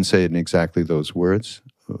 She didn't say it in exactly those words,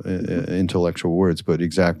 intellectual words, but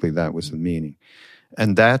exactly that was the meaning.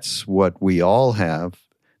 And that's what we all have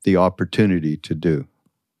the opportunity to do.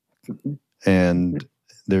 And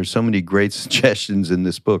there's so many great suggestions in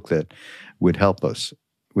this book that would help us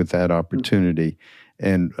with that opportunity.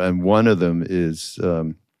 And one of them is,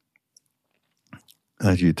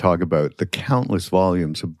 as you talk about, the countless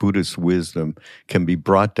volumes of Buddhist wisdom can be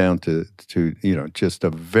brought down to just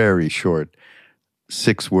a very short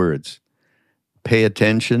 6 words. Pay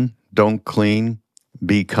attention, don't cling,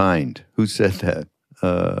 be kind. Who said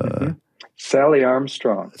that? Sally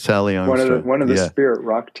Armstrong. Sally Armstrong. One of the Spirit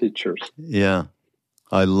Rock teachers. Yeah.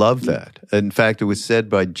 I love that. In fact, it was said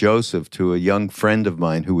by Joseph to a young friend of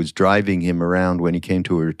mine who was driving him around when he came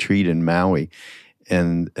to a retreat in Maui.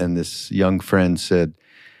 And this young friend said,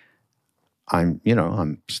 I'm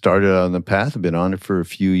started on the path. I've been on it for a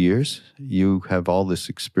few years. You have all this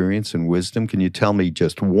experience and wisdom. Can you tell me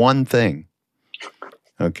just one thing?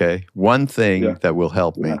 Okay, one thing that will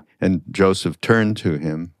help me. And Joseph turned to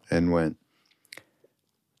him and went,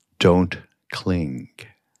 don't cling.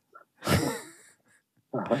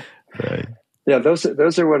 Right. Yeah, those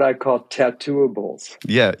are what I call tattooables.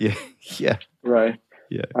 Yeah. Right.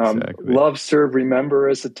 Yeah, exactly. Love, serve, remember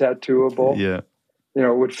is a tattooable. Yeah.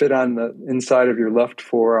 It would fit on the inside of your left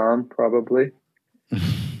forearm, probably.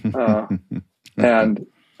 And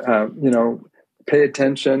pay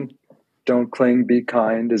attention, don't cling, be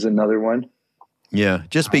kind is another one. Yeah,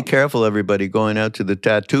 just be careful, everybody, going out to the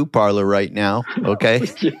tattoo parlor right now, okay?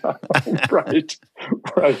 Yeah, right.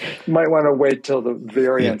 You might want to wait till the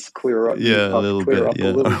variants clear up. Yeah, a little bit.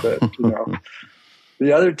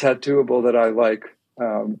 The other tattooable that I like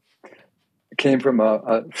came from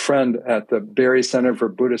a friend at the Barry Center for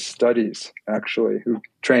Buddhist Studies, actually, who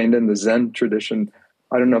trained in the Zen tradition.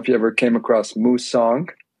 I don't know if you ever came across Musang.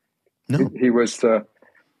 No. He was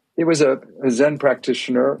a Zen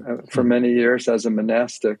practitioner for many years as a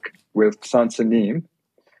monastic with Sansanim.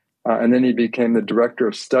 And then he became the director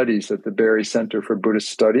of studies at the Barry Center for Buddhist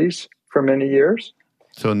Studies for many years.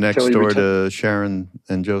 So next door to Sharon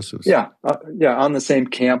and Joseph's. Yeah, on the same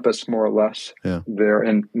campus, more or less, there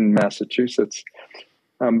in Massachusetts.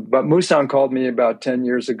 But Musang called me about 10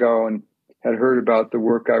 years ago and had heard about the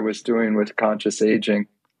work I was doing with conscious aging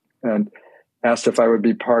and asked if I would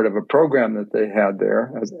be part of a program that they had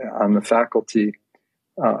there on the faculty.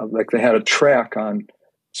 Like they had a track on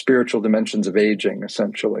spiritual dimensions of aging,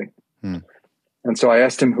 essentially. And so I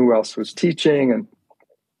asked him who else was teaching, and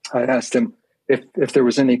I asked him if there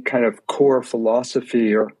was any kind of core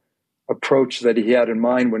philosophy or approach that he had in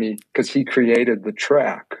mind because he created the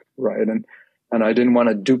track, right? And I didn't want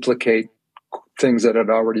to duplicate things that had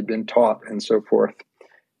already been taught and so forth.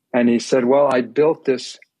 And he said, well, I built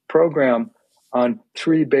this program on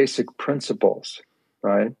 3 basic principles,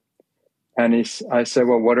 right? And I said,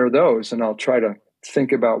 well, what are those? And I'll try to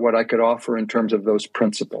think about what I could offer in terms of those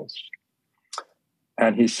principles.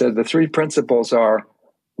 And he said, the 3 principles are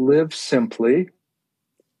live simply,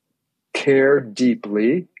 care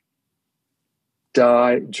deeply,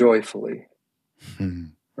 die joyfully,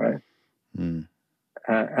 right?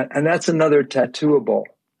 And that's another tattooable.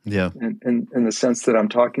 Yeah. In the sense that I'm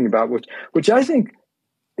talking about, which I think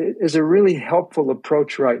is a really helpful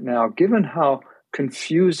approach right now, given how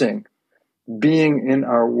confusing being in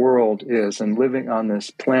our world is and living on this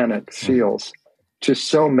planet feels to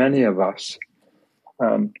so many of us.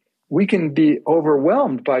 We can be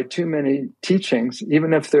overwhelmed by too many teachings,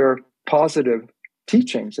 even if they're positive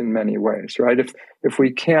teachings in many ways, right? If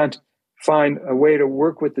we can't find a way to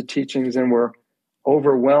work with the teachings and we're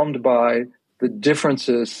overwhelmed by the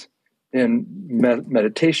differences in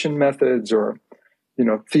meditation methods or,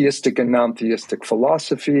 theistic and non-theistic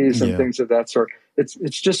philosophies and things of that sort,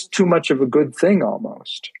 it's just too much of a good thing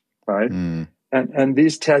almost, right? And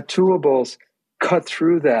these tattooables cut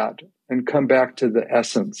through that and come back to the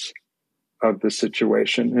essence of the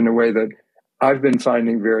situation in a way that I've been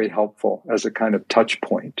finding very helpful as a kind of touch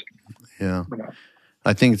point. Yeah.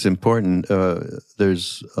 I think it's important.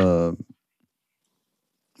 There's one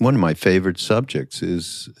of my favorite subjects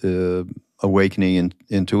is awakening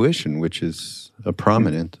intuition, which is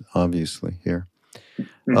prominent, obviously, here.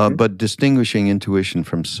 But distinguishing intuition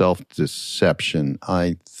from self-deception,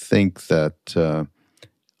 I think that,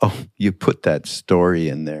 you put that story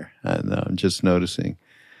in there, and I'm just noticing,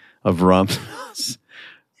 of Ram Dass.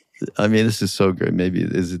 I mean, this is so great. Maybe,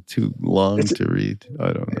 is it too long to read?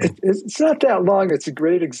 I don't know. It's not that long. It's a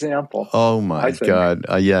great example. Oh, my God.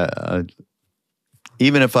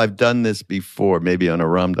 Even if I've done this before, maybe on a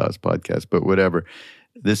Ram Dass podcast, but whatever.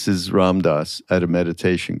 This is Ram Dass at a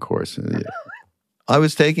meditation course. I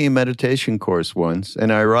was taking a meditation course once,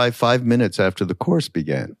 and I arrived 5 minutes after the course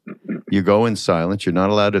began. You go in silence. You're not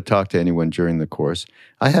allowed to talk to anyone during the course.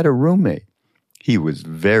 I had a roommate. He was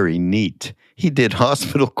very neat. He did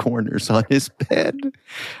hospital corners on his bed.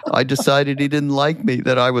 I decided he didn't like me,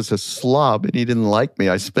 that I was a slob, and he didn't like me.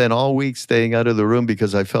 I spent all week staying out of the room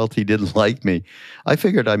because I felt he didn't like me. I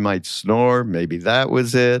figured I might snore. Maybe that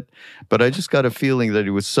was it. But I just got a feeling that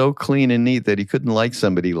he was so clean and neat that he couldn't like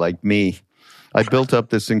somebody like me. I built up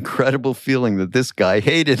this incredible feeling that this guy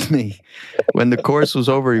hated me. When the course was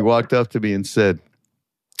over, he walked up to me and said,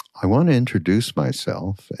 I want to introduce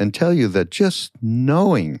myself and tell you that just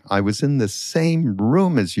knowing I was in the same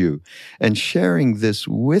room as you and sharing this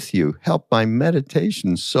with you helped my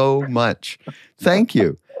meditation so much. Thank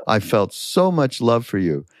you. I felt so much love for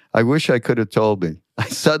you. I wish I could have told me.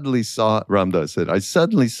 Ram Dass said, I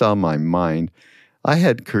suddenly saw my mind. I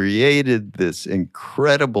had created this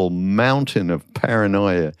incredible mountain of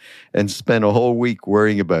paranoia and spent a whole week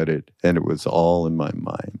worrying about it, and it was all in my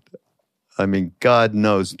mind. I mean, God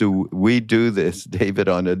knows, do we do this, David,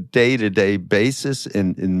 on a day-to-day basis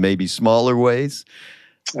in maybe smaller ways?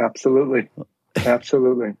 Absolutely.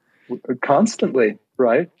 Absolutely. Constantly,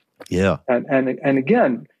 right? Yeah. And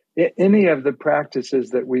again, any of the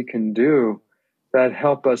practices that we can do that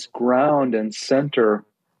help us ground and center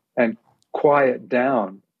and quiet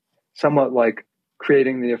down, somewhat like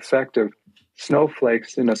creating the effect of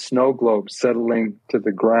snowflakes in a snow globe settling to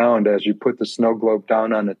the ground as you put the snow globe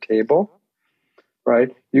down on a table,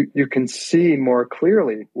 right? You can see more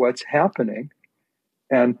clearly what's happening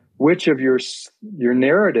and which of your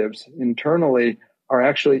narratives internally are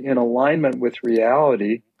actually in alignment with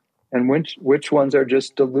reality and which ones are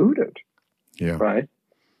just diluted, right?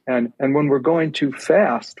 And when we're going too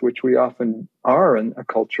fast, which we often are in a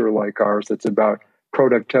culture like ours that's about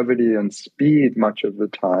productivity and speed much of the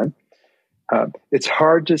time, it's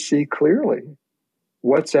hard to see clearly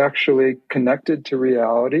what's actually connected to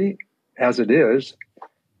reality as it is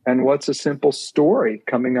and what's a simple story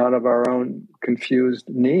coming out of our own confused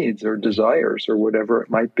needs or desires or whatever it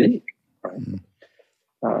might be. Right?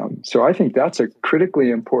 So I think that's a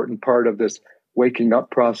critically important part of this waking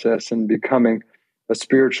up process and becoming a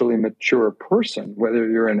spiritually mature person, whether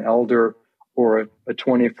you're an elder or a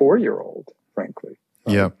 24-year-old, frankly.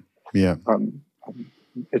 Yeah.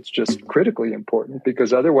 It's just critically important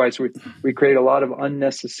because otherwise we create a lot of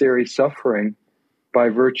unnecessary suffering by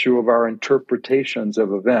virtue of our interpretations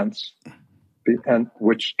of events, and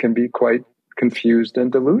which can be quite confused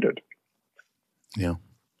and diluted. Yeah.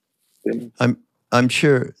 I'm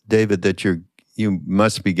sure, David, that you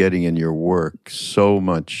must be getting in your work so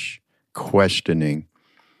much questioning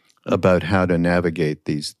about how to navigate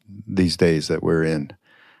these days that we're in,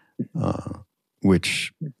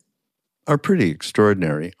 which are pretty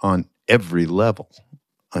extraordinary on every level.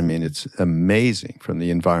 I mean, it's amazing from the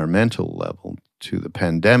environmental level to the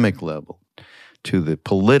pandemic level to the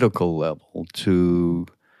political level to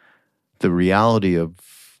the reality of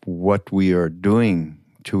what we are doing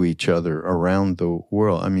to each other around the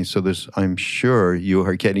world. I mean, so I'm sure you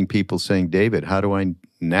are getting people saying, David, how do I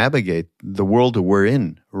navigate the world that we're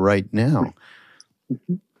in right now?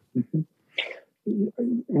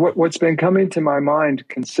 What's been coming to my mind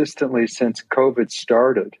consistently since COVID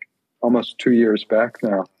started, almost 2 years back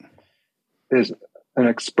now, is an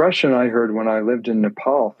expression I heard when I lived in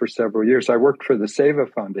Nepal for several years. I worked for the Seva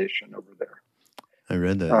Foundation over there. I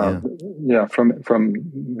read that, yeah. From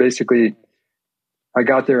basically, I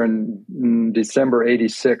got there in December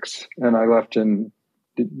 86, and I left in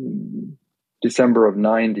December of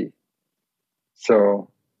 90. So,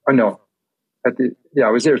 I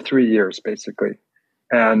was there 3 years, basically.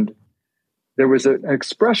 And there was an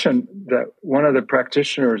expression that one of the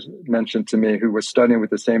practitioners mentioned to me who was studying with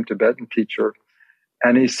the same Tibetan teacher.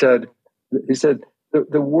 And he said,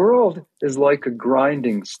 the world is like a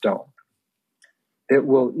grinding stone. It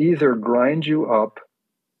will either grind you up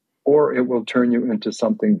or it will turn you into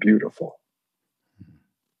something beautiful.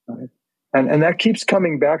 Right? And that keeps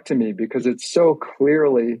coming back to me because it's so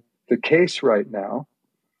clearly the case right now.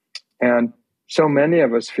 And so many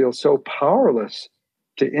of us feel so powerless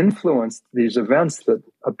to influence these events that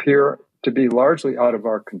appear to be largely out of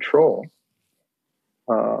our control.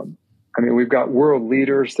 We've got world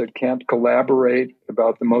leaders that can't collaborate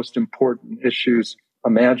about the most important issues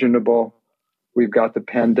imaginable. We've got the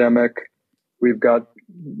pandemic. We've got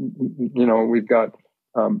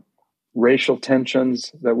racial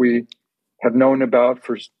tensions that we have known about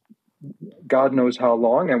for God knows how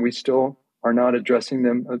long, and we still are not addressing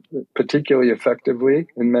them particularly effectively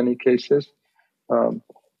in many cases.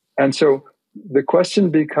 And so the question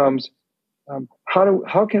becomes,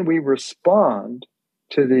 how can we respond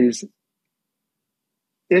to these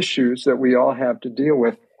issues that we all have to deal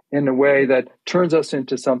with in a way that turns us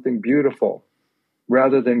into something beautiful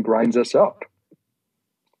rather than grinds us up?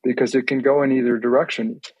 Because it can go in either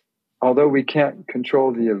direction. Although we can't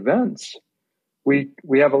control the events, we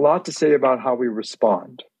have a lot to say about how we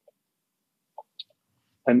respond.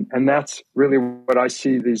 And that's really what I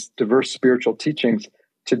see these diverse spiritual teachings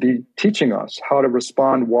to be teaching us, how to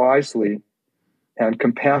respond wisely and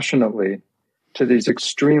compassionately to these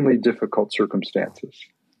extremely difficult circumstances.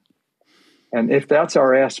 And if that's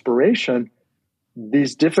our aspiration,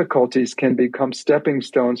 these difficulties can become stepping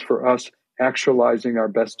stones for us actualizing our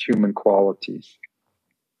best human qualities.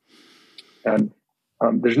 And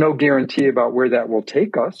there's no guarantee about where that will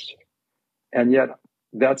take us. And yet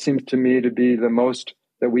that seems to me to be the most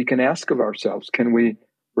that we can ask of ourselves. Can we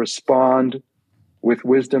respond with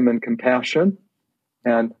wisdom and compassion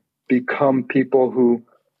and become people who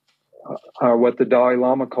are what the Dalai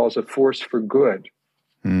Lama calls a force for good,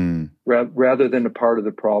 rather than a part of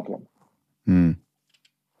the problem?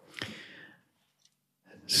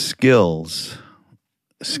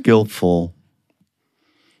 Skillful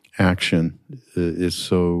action is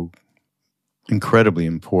so incredibly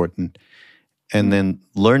important. And then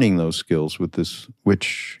learning those skills with this,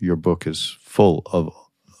 which your book is full of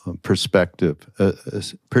perspective.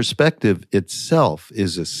 Perspective itself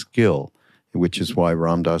is a skill, which is why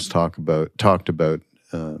Ram Dass talked about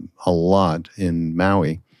a lot in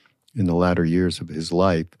Maui in the latter years of his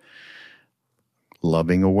life.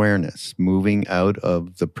 Loving awareness, moving out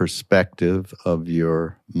of the perspective of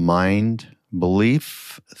your mind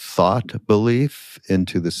belief, thought belief,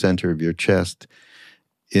 into the center of your chest,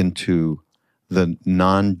 into the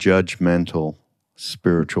non-judgmental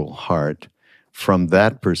spiritual heart. From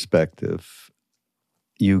that perspective,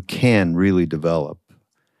 you can really develop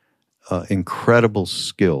incredible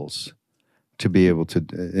skills to be able to,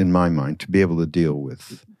 in my mind, to be able to deal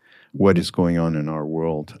with what is going on in our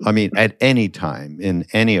world. I mean, at any time in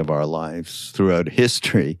any of our lives throughout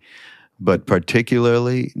history, but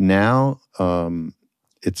particularly now,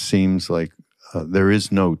 it seems like there is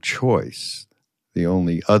no choice. The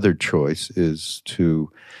only other choice is to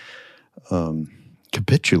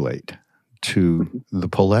capitulate to the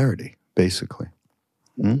polarity, basically.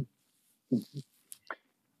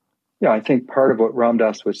 Yeah, I think part of what Ram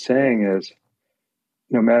Dass was saying is,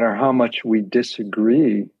 no matter how much we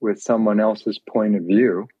disagree with someone else's point of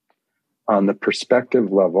view on the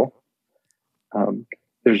perspective level,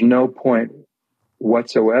 there's no point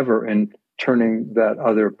whatsoever in turning that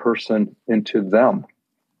other person into them.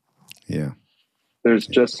 Yeah. There's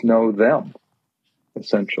just no them,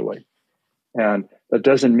 essentially. And that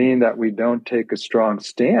doesn't mean that we don't take a strong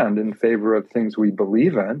stand in favor of things we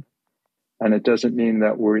believe in. And it doesn't mean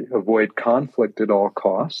that we avoid conflict at all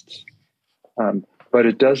costs. But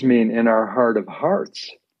it does mean in our heart of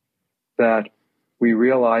hearts that we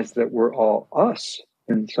realize that we're all us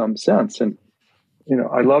in some sense. And,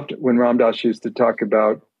 I loved when Ram Dass used to talk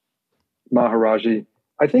about Maharaji.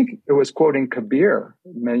 I think it was quoting Kabir.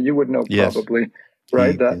 Man, you would know probably,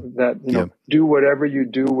 right? Do whatever you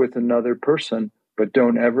do with another person, but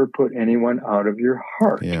don't ever put anyone out of your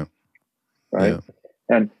heart. Yeah. Right.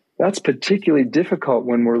 Yeah. And that's particularly difficult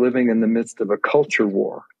when we're living in the midst of a culture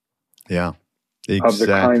war. Yeah. Exactly. Of the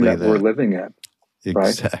kind that we're living in.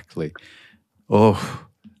 Exactly. Right? Oh.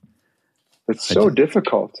 It's so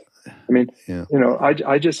difficult. I mean,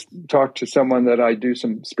 I just talked to someone that I do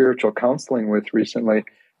some spiritual counseling with recently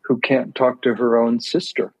who can't talk to her own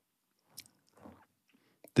sister.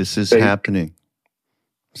 This is happening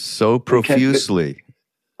so profusely.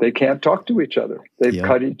 They can't talk to each other. They've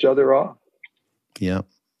cut each other off. Yeah.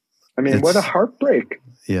 I mean, what a heartbreak.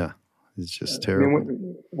 Yeah. It's just terrible. I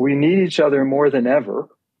mean, we need each other more than ever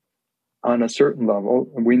on a certain level.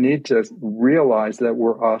 We need to realize that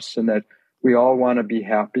we're us and that we all want to be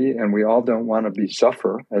happy and we all don't want to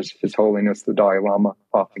suffer, as His Holiness the Dalai Lama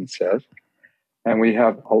often says. And we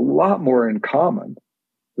have a lot more in common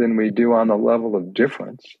than we do on the level of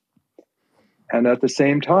difference. And at the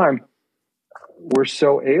same time, we're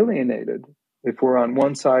so alienated if we're on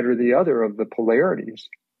one side or the other of the polarities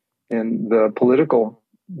in the political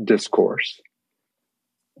discourse.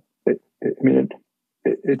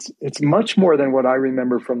 It's much more than what I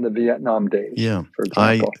remember from the Vietnam days. Yeah, for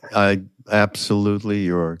example. I absolutely,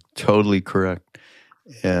 you're totally correct.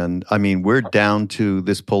 And I mean, we're down to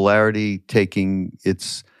this polarity taking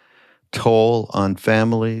its toll on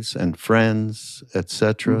families and friends,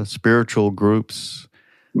 etc., spiritual groups,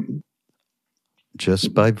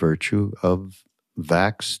 just by virtue of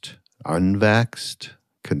vaxxed, unvaxxed,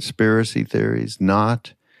 conspiracy theories,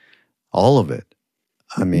 not all of it.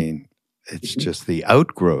 I mean, it's just the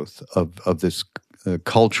outgrowth of this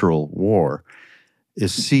cultural war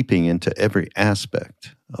is seeping into every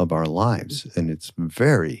aspect of our lives. And it's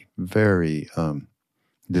very, very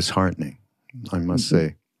disheartening, I must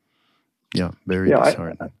say. Yeah, very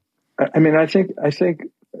disheartening. I think,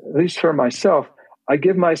 at least for myself, I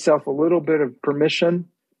give myself a little bit of permission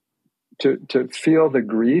to feel the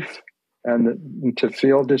grief and to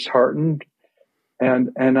feel disheartened.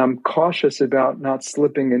 And I'm cautious about not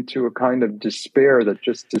slipping into a kind of despair that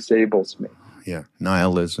just disables me. Yeah,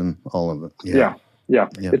 nihilism, all of it. Yeah.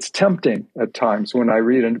 It's tempting at times when I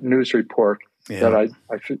read a news report that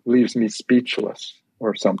leaves me speechless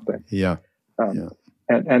or something. Yeah.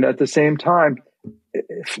 And at the same time,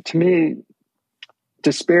 to me,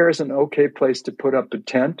 despair is an okay place to put up a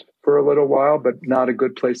tent for a little while, but not a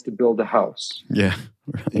good place to build a house. Yeah,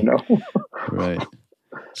 right. You know? Right.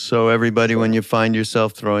 So everybody, when you find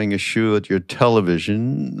yourself throwing a shoe at your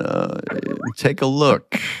television, take a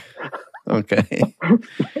look. Okay.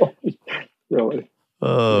 Really?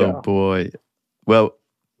 Oh, boy. Well,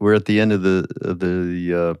 we're at the end of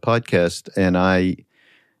the podcast, and I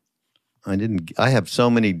have so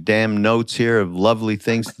many damn notes here of lovely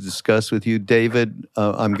things to discuss with you, David.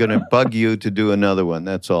 I'm going to bug you to do another one.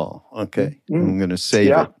 That's all. Okay. I'm going to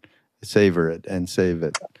savor it and save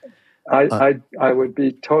it. I would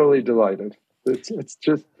be totally delighted. It's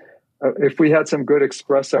just, if we had some good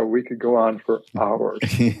espresso, we could go on for hours.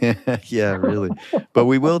 Yeah, really. But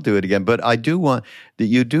we will do it again. But I do want that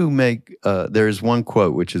you do make, there's one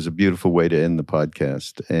quote, which is a beautiful way to end the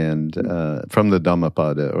podcast, and from the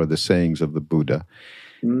Dhammapada, or the sayings of the Buddha.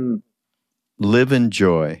 Live in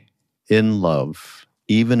joy, in love,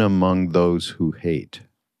 even among those who hate.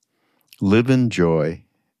 Live in joy,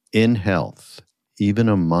 in health, even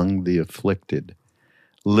among the afflicted.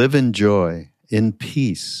 Live in joy, in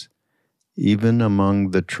peace, even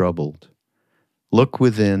among the troubled. Look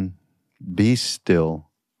within, be still,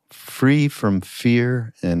 free from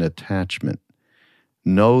fear and attachment.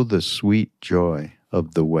 Know the sweet joy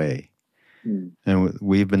of the way. And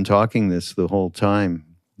we've been talking this the whole time.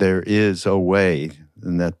 There is a way,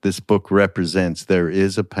 and that this book represents. There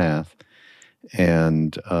is a path.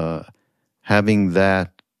 And having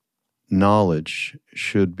that knowledge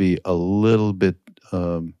should be a little bit,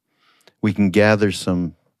 we can gather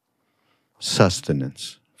some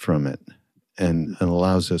sustenance from it, and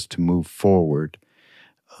allows us to move forward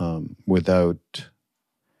not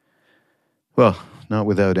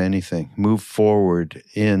without anything. Move forward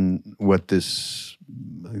in what this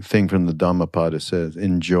thing from the Dhammapada says,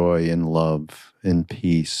 in joy, in love, in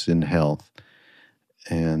peace, in health.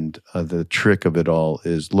 And the trick of it all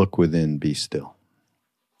is look within, be still.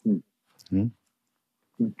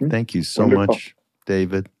 Thank you so much,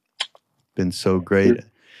 David. Been so great.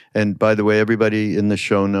 And by the way, everybody in the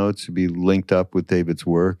show notes will be linked up with David's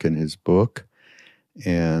work and his book.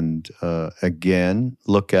 And again,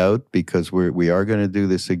 look out, because we are going to do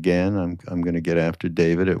this again. I'm going to get after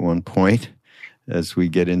David at one point as we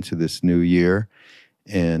get into this new year.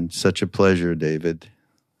 And such a pleasure, David.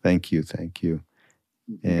 Thank you.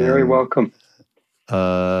 And very welcome.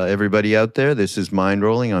 everybody out there, this is Mind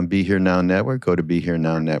Rolling on Be Here Now Network. Go to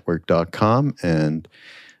BeHereNowNetwork.com, and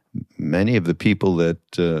many of the people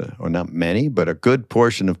that, or not many, but a good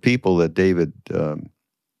portion of people that David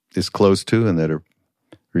is close to and that are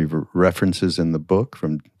references in the book,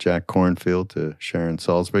 from Jack Kornfield to Sharon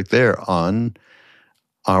Salzberg, they're on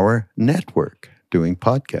our network doing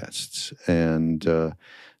podcasts. And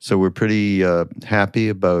so we're pretty happy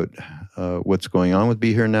about what's going on with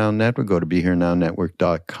Be Here Now Network. Go to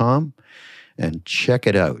BeHereNowNetwork.com and check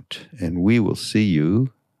it out. And we will see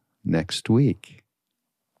you next week.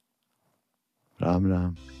 Ram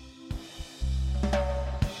Ram.